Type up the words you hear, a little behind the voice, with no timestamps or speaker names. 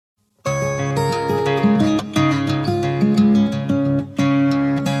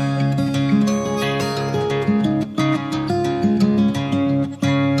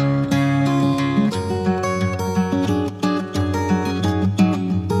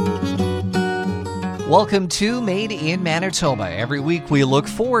Welcome to Made in Manitoba. Every week we look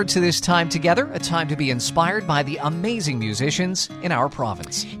forward to this time together, a time to be inspired by the amazing musicians in our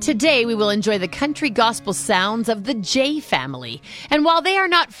province. Today we will enjoy the country gospel sounds of the J family. And while they are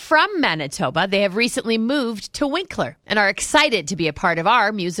not from Manitoba, they have recently moved to Winkler and are excited to be a part of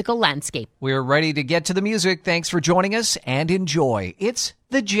our musical landscape. We're ready to get to the music. Thanks for joining us and enjoy. It's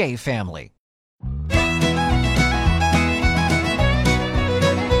the J family.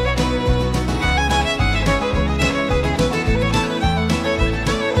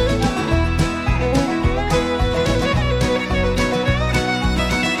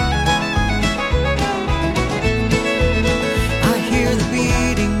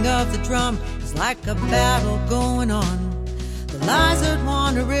 Drum is like a battle going on. The lies that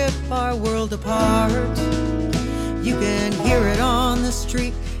want to rip our world apart. You can hear it on the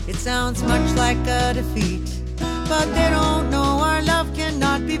street. It sounds much like a defeat, but they don't know our love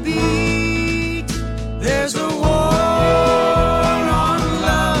cannot be beat. There's a war on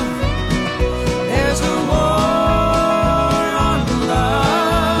love. There's a war on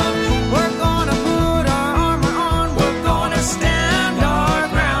love. We're gonna put our armor on. We're gonna stand.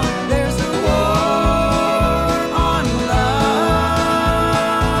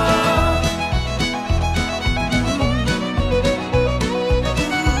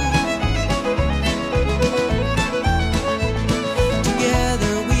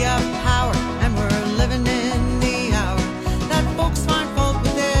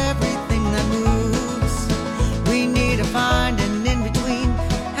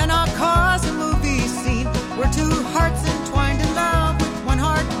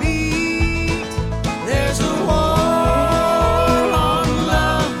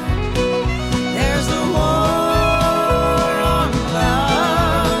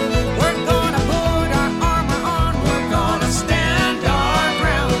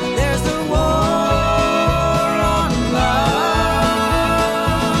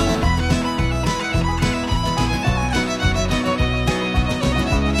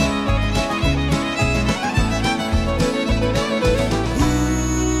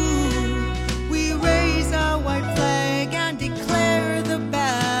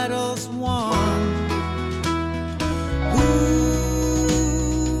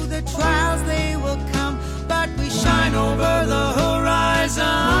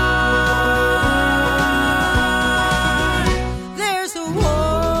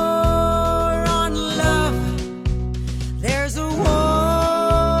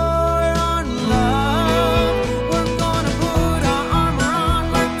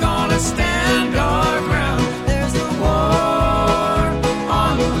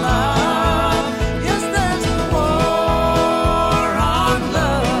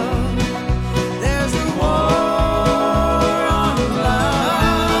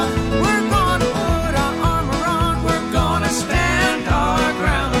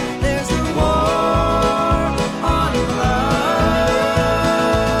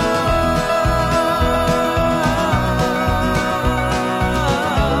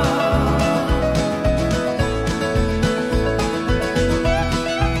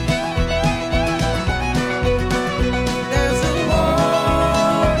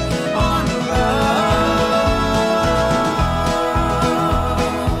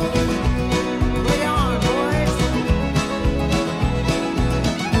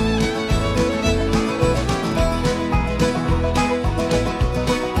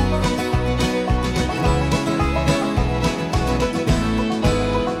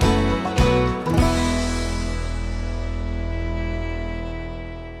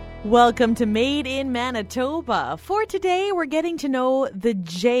 Welcome to Made in Manitoba. For today, we're getting to know the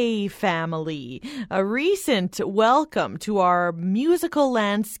J family. A recent welcome to our musical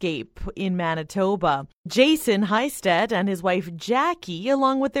landscape in Manitoba. Jason Heisted and his wife Jackie,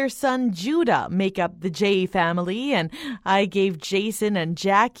 along with their son Judah, make up the J family. And I gave Jason and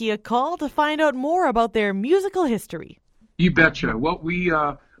Jackie a call to find out more about their musical history. You betcha. Well, we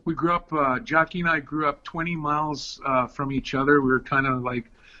grew up, Jackie and I grew up 20 miles from each other. We were kind of like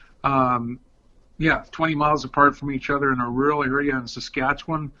 20 miles apart from each other in a rural area in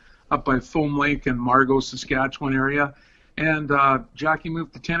Saskatchewan, up by Foam Lake and Margot, Saskatchewan area. And Jackie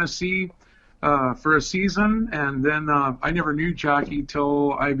moved to Tennessee for a season, and then I never knew Jackie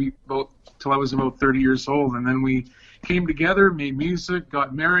till I was about 30 years old. And then we came together, made music,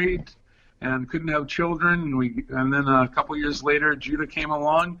 got married, and couldn't have children. And then a couple years later, Judah came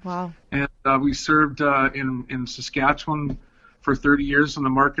along. Wow. And we served in Saskatchewan for 30 years in the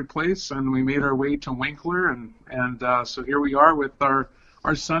marketplace, and we made our way to Winkler, and so here we are with our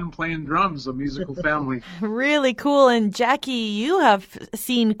our son playing drums, a musical family. Really cool. And Jackie, you have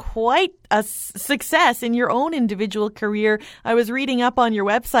seen quite a success in your own individual career. I was reading up on your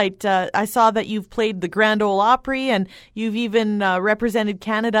website. I saw that you've played the Grand Ole Opry, and you've even represented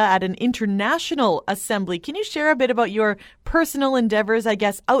Canada at an international assembly. Can you share a bit about your personal endeavors, I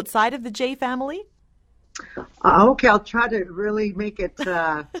guess, outside of the J family? Okay, I'll try to really make it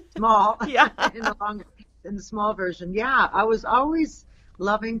small. Yeah. in the small version. Yeah, I was always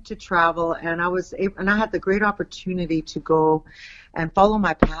loving to travel, and I had the great opportunity to go and follow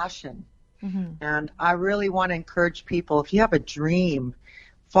my passion. Mm-hmm. And I really want to encourage people, if you have a dream,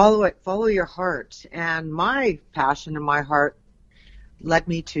 follow it, follow your heart. And my passion and my heart led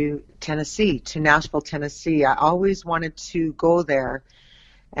me to Tennessee, to Nashville, Tennessee. I always wanted to go there,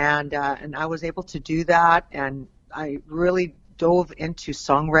 and I was able to do that, and I really dove into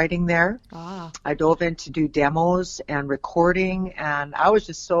songwriting there. I dove in to do demos and recording, and I was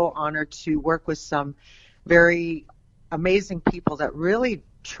just so honored to work with some very amazing people that really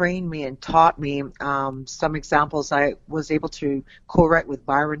trained me and taught me. Some examples, I was able to co-write with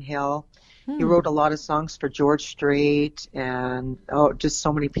Byron Hill. He wrote a lot of songs for George Strait and just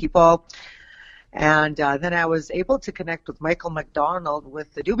so many people. And then I was able to connect with Michael McDonald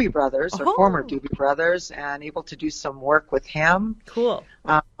with the Doobie Brothers, or former Doobie Brothers, and able to do some work with him. Cool.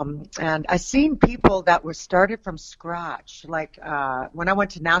 And I seen people that were started from scratch. Like when I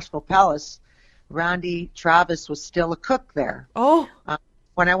went to Nashville Palace, Randy Travis was still a cook there.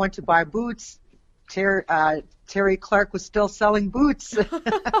 When I went to buy boots, Terry Clark was still selling boots.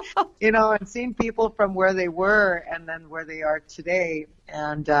 And seeing people from where they were and then where they are today.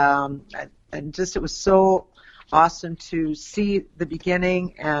 And just, it was so awesome to see the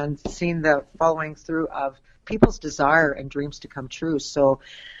beginning and seeing the following through of people's desire and dreams to come true. So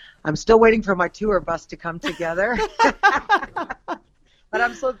I'm still waiting for my tour bus to come together. But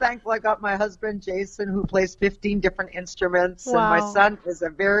I'm so thankful I got my husband, Jason, who plays 15 different instruments. Wow. And my son is a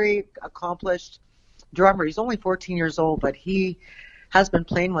very accomplished drummer. He's only 14 years old, but he has been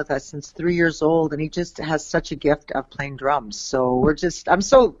playing with us since 3 years old, and he just has such a gift of playing drums. So I'm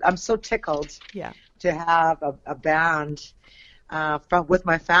so tickled to have a band with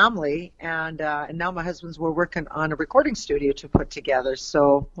my family, and now my we're working on a recording studio to put together.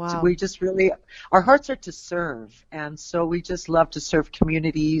 So we just really, our hearts are to serve, and so we just love to serve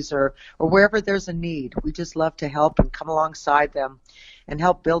communities or wherever there's a need. We just love to help and come alongside them and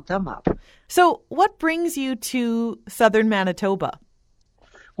help build them up. So what brings you to Southern Manitoba?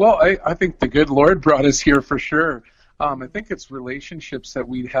 Well, I think the good Lord brought us here for sure. I think it's relationships that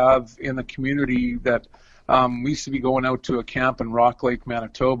we have in the community that we used to be going out to a camp in Rock Lake,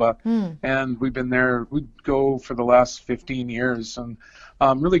 Manitoba, and we've been there. We'd go for the last 15 years, and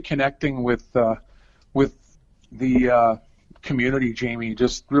really connecting with the community, Jamie,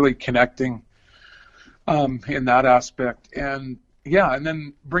 just really connecting in that aspect. And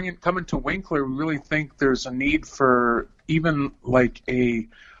then coming to Winkler, we really think there's a need for even like a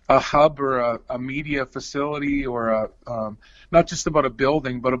hub or a media facility, or not just about a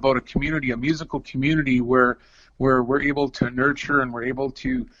building, but about a community, a musical community where we're able to nurture and we're able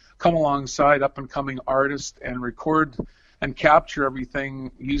to come alongside up and coming artists and record and capture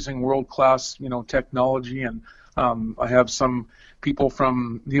everything using world-class, technology. And I have some people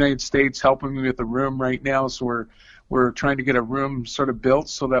from the United States helping me with the room right now, so we're trying to get a room sort of built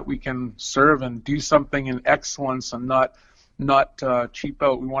so that we can serve and do something in excellence and not cheap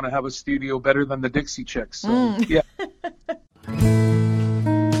out. We want to have a studio better than the Dixie Chicks. So, yeah.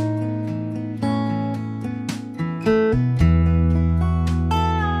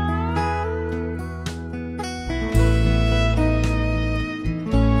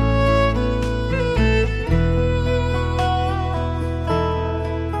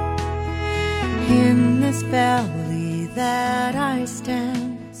 In this valley that I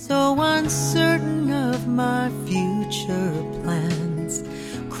stand, so uncertain of my future plans,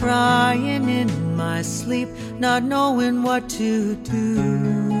 crying in my sleep, not knowing what to do.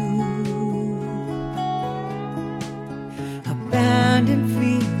 Abandoned,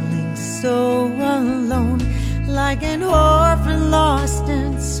 feeling so alone, like an orphan lost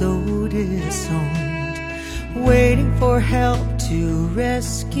and so disowned, waiting for help to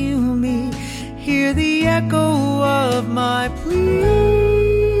rescue me. Hear the echo of my plea.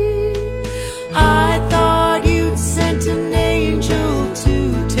 I thought you'd sent an angel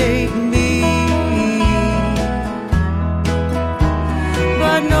to take me,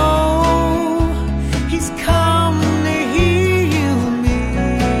 but no, he's come to heal me.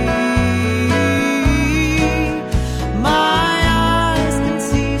 My eyes can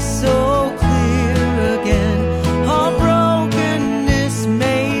see so clear again, all brokenness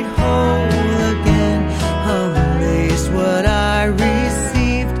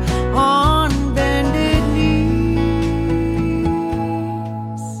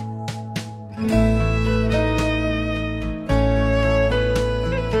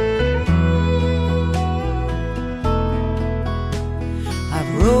I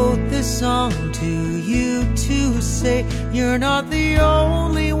wrote this song to you to say you're not the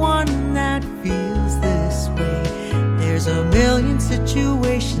only one that feels this way. There's a million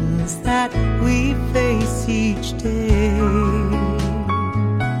situations that we face each day.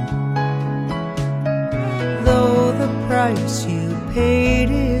 Though the price you paid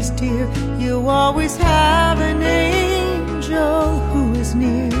is dear, you always have an angel who is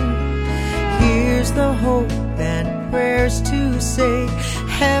near. Here's the hope and prayers to say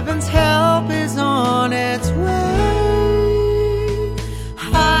heaven's help is on its way.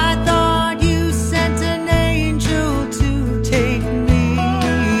 I thought you sent an angel to take me,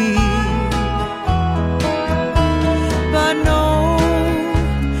 but no,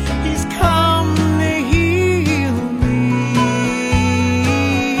 he's come to heal me.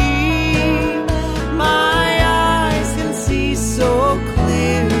 My eyes can see so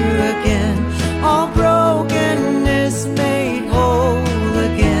clear again, all brokenness made whole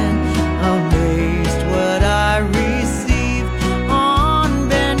again. Amazed what I received on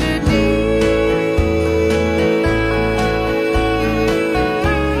bended knee.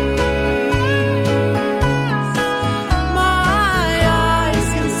 My eyes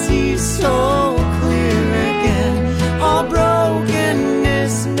can see so clear again, all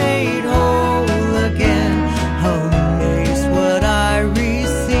brokenness made whole again. Amazed what I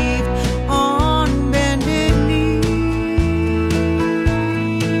received on bended knee.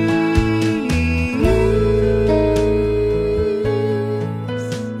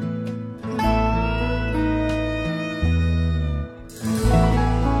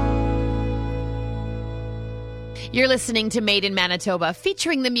 You're listening to Made in Manitoba,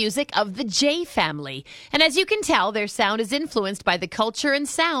 featuring the music of the J Family. And as you can tell, their sound is influenced by the culture and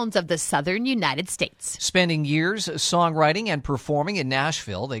sounds of the southern United States. Spending years songwriting and performing in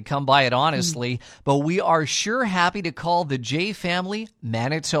Nashville, they come by it honestly, but we are sure happy to call the J Family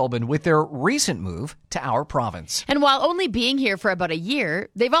Manitoban with their recent move to our province. And while only being here for about a year,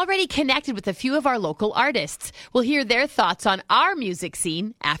 they've already connected with a few of our local artists. We'll hear their thoughts on our music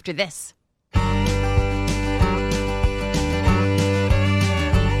scene after this.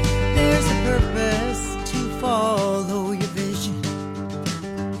 There's a purpose to follow your vision.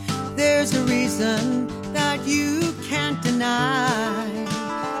 There's a reason that you can't deny.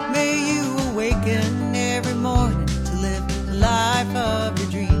 May you awaken every morning to live the life of your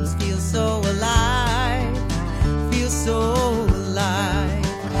dreams. Feel so alive, feel so alive.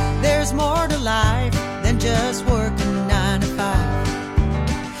 There's more to life than just working 9 to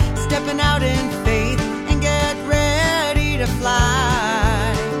 5. Stepping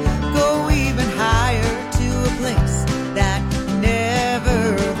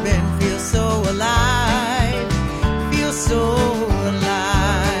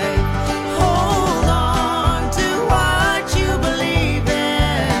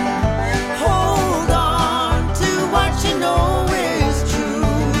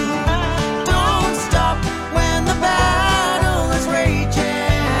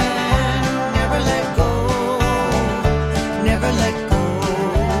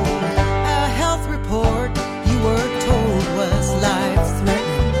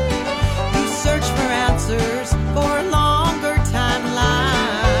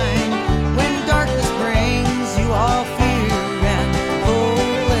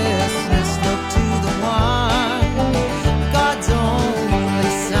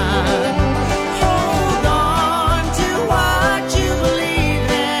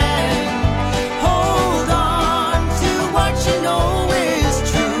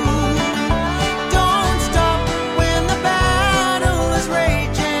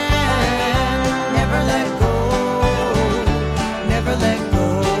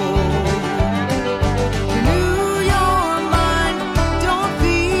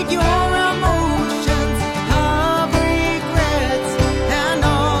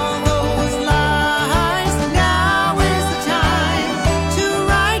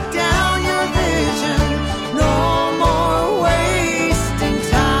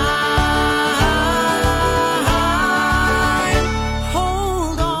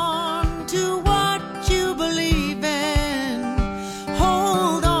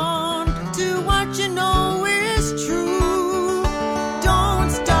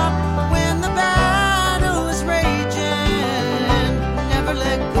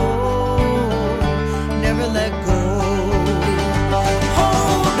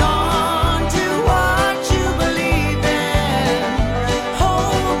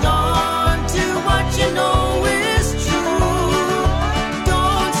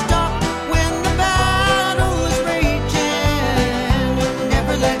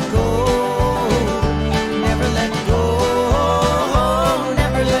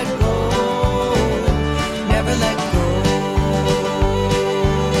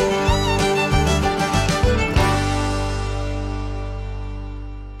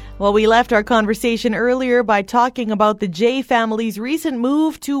Well, we left our conversation earlier by talking about the J family's recent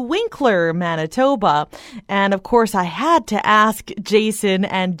move to Winkler, Manitoba. And of course, I had to ask Jason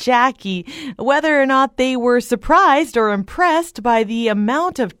and Jackie whether or not they were surprised or impressed by the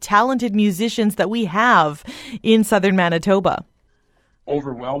amount of talented musicians that we have in southern Manitoba.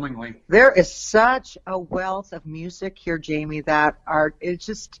 Overwhelmingly. There is such a wealth of music here, Jamie, that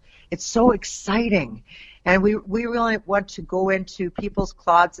it's so exciting. And we really want to go into people's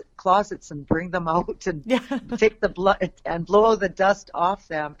closets and bring them out and take the blood and blow the dust off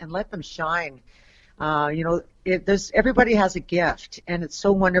them and let them shine. Everybody has a gift, and it's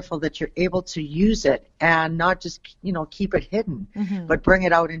so wonderful that you're able to use it and not just, keep it hidden, but bring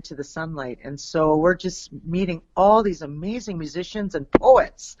it out into the sunlight. And so we're just meeting all these amazing musicians and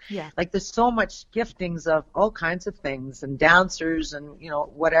poets. Yeah. Like there's so much giftings of all kinds of things and dancers and,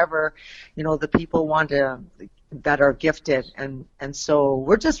 whatever, the people that are gifted. And so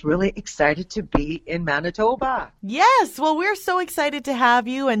we're just really excited to be in Manitoba. Yes. Well, we're so excited to have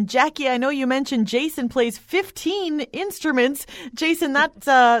you. And Jackie, I know you mentioned Jason plays 15 instruments. Jason,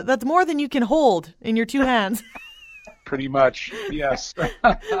 that's more than you can hold in your two hands. Pretty much, yes.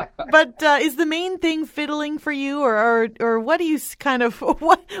 But is the main thing fiddling for you, or what do you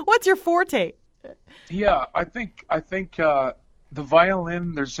what's your forte? Yeah, I think the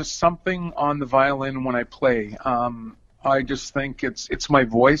violin, there's just something on the violin when I play. I just think it's my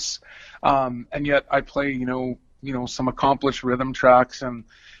voice, and yet I play, some accomplished rhythm tracks and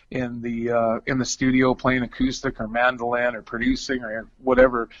in the studio playing acoustic or mandolin or producing or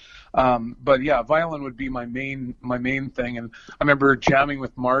whatever. But yeah, violin would be my main thing. And I remember jamming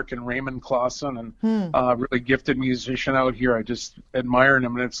with Mark and Raymond Clausen and really gifted musician out here. I just admire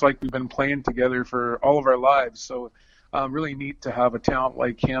him, and it's like we've been playing together for all of our lives. So really neat to have a talent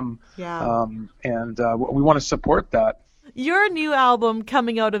like him. Yeah. And we want to support that. Your new album,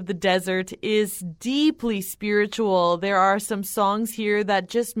 Coming Out of the Desert, is deeply spiritual. There are some songs here that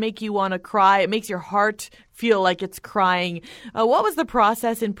just make you want to cry. It makes your heart feel like it's crying. What was the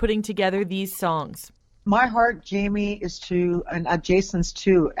process in putting together these songs? My heart, Jamie, is to, and Jason's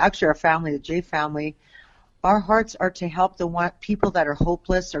too, actually our family, the J family, our hearts are to help the people that are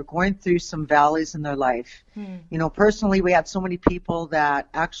hopeless or going through some valleys in their life. Personally, we had so many people that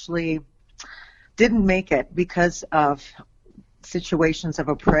actually didn't make it because of situations of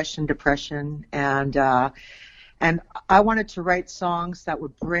oppression, depression, and I wanted to write songs that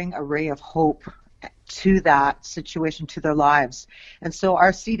would bring a ray of hope to that situation, to their lives. And so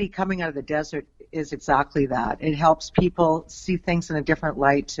our CD, Coming Out of the Desert, is exactly that. It helps people see things in a different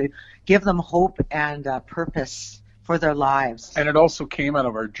light, to give them hope and purpose for their lives. And it also came out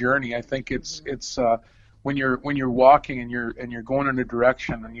of our journey. I think it's when you're walking and you're going in a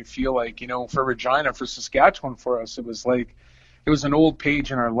direction and you feel like, for Regina, for Saskatchewan, for us, it was an old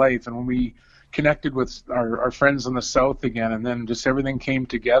page in our life. And when we connected with our friends in the South again, and then just everything came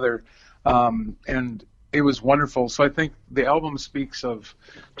together, and it was wonderful. So I think the album speaks of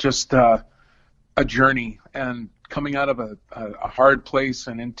just a journey and coming out of a hard place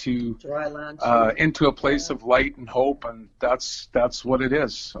and into dry land, into a place of light and hope, and that's what it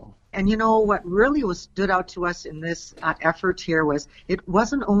is. So. And what really stood out to us in this effort here was it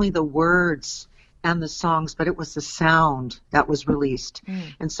wasn't only the words and the songs, but it was the sound that was released.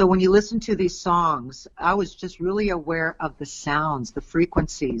 And so when you listen to these songs, I was just really aware of the sounds, the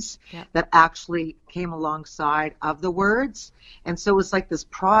frequencies that actually came alongside of the words. And so it was like this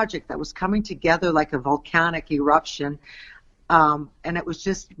project that was coming together like a volcanic eruption. And it was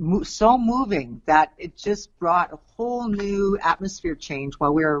just so moving that it just brought a whole new atmosphere change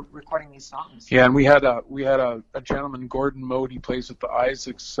while we were recording these songs. Yeah, and we had a gentleman, Gordon Mode. He plays with the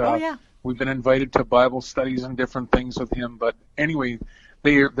Isaacs. We've been invited to Bible studies and different things with him. But anyway,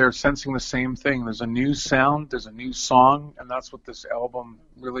 they're sensing the same thing. There's a new sound, there's a new song, and that's what this album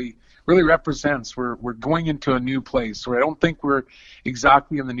really represents. We're going into a new place. So I don't think we're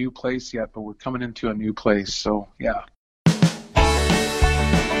exactly in the new place yet, but we're coming into a new place. So yeah.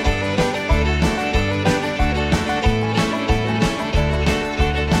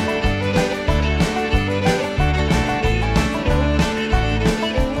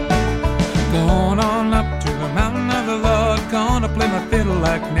 Play my fiddle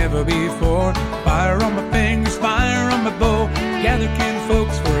like never before. Fire on my fingers, fire on my bow. Gather kin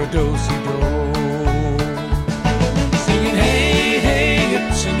folks for a do-si-do. Singing, hey, hey,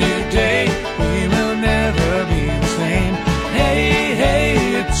 it's a new day. We will never be the same. Hey,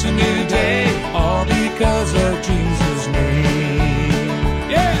 hey, it's a new day. All because of Jesus'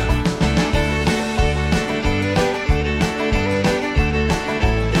 name. Yeah!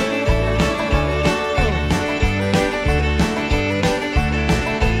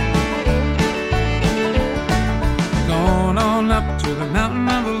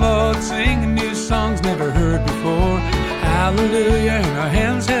 of the Lord, singing new songs never heard before. Hallelujah, and our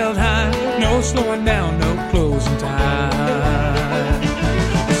hands held high, no slowing down, no closing time.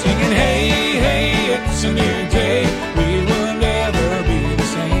 Singing, hey, hey, it's a new day, we will never be the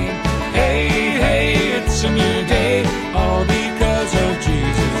same. Hey, hey, it's a new day, all because of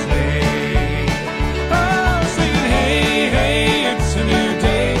Jesus' name. Oh, singing, hey, hey, it's a new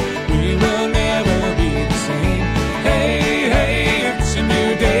day, we will never be the same. Hey, hey, it's a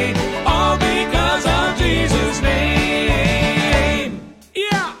new day, all because of Jesus' name.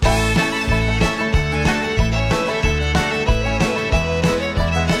 Yeah!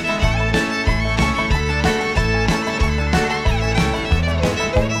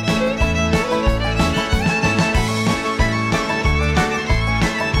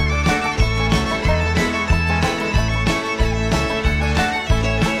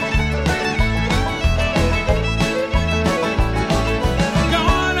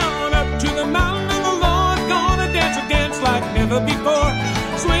 Going on up to the mountain of the Lord, gonna dance a dance like never before.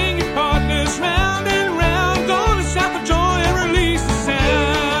 Swing your partners round and round, gonna shout for joy and release the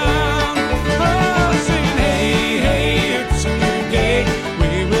sound. Oh, singing, hey, hey, it's a new day,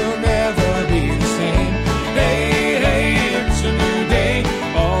 we will never be the same. Hey, hey, it's a new day,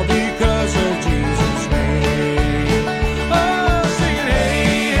 all because of Jesus' name. Oh, singing,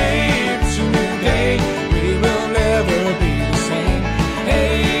 hey, hey, it's a new day, we will never be the same.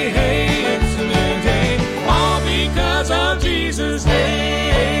 Hey, hey, it's a new day, all because of Jesus' name.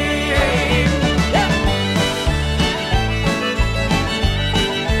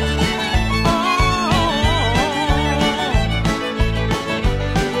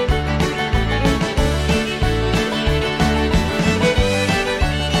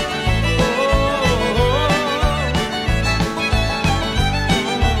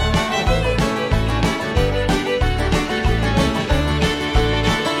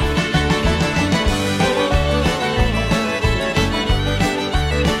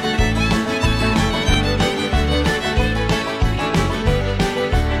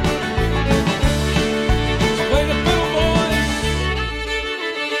 Play the fiddle, boys.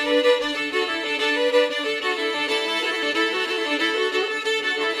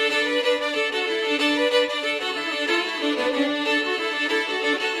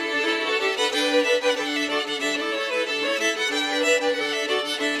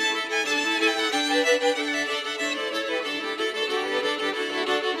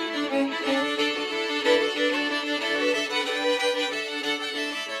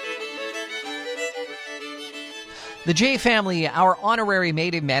 The J family, our honorary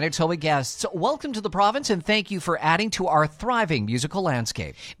Made in Manitoba guests, welcome to the province and thank you for adding to our thriving musical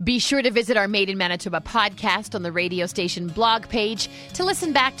landscape. Be sure to visit our Made in Manitoba podcast on the radio station blog page to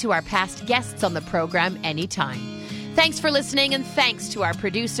listen back to our past guests on the program anytime. Thanks for listening, and thanks to our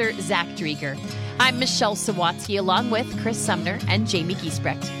producer, Zach Drieger. I'm Michelle Sawatsky, along with Chris Sumner and Jamie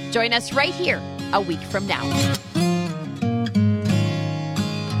Giesbrecht. Join us right here a week from now.